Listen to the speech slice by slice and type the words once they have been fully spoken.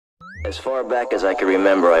As far back as I can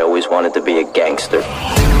remember, I always wanted to be a gangster.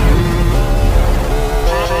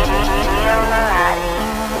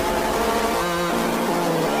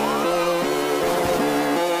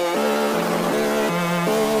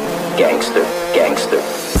 Gangster, gangster.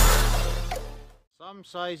 Some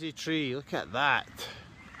sizey tree, look at that.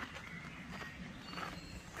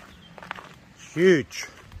 Huge.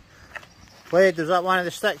 Wade, was that one of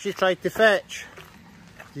the sticks you tried to fetch?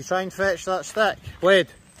 Did you try and fetch that stick? Wade,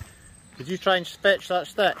 did you try and fetch that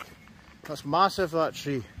stick? That's massive, that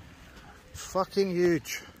tree. Fucking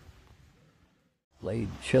huge. Blade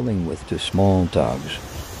chilling with two small dogs.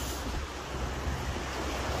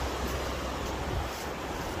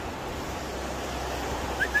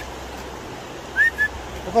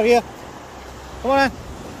 Over here. Come on in.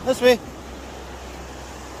 This way.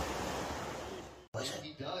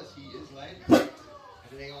 He does. He is like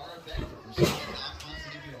they are effective. They're not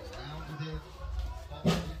constantly around with it.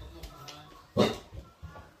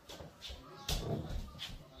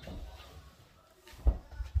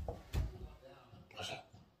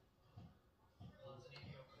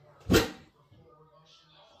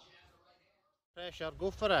 Pressure,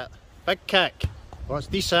 go for it. Big kick. Oh, it's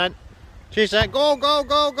decent. Chase it. Go, go,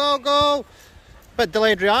 go, go, go. Bit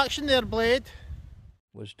delayed reaction there, Blade.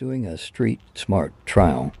 Was doing a street smart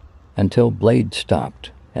trial until Blade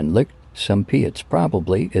stopped and licked some peanuts,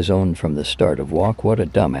 probably his own from the start of walk. What a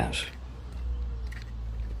dumbass.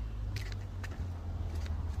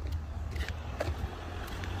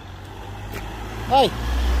 Hey.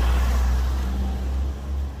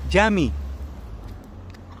 Jammy.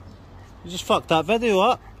 You just fucked that video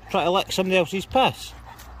up. Try to lick somebody else's piss.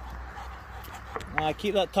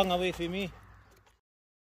 Keep that tongue away from me.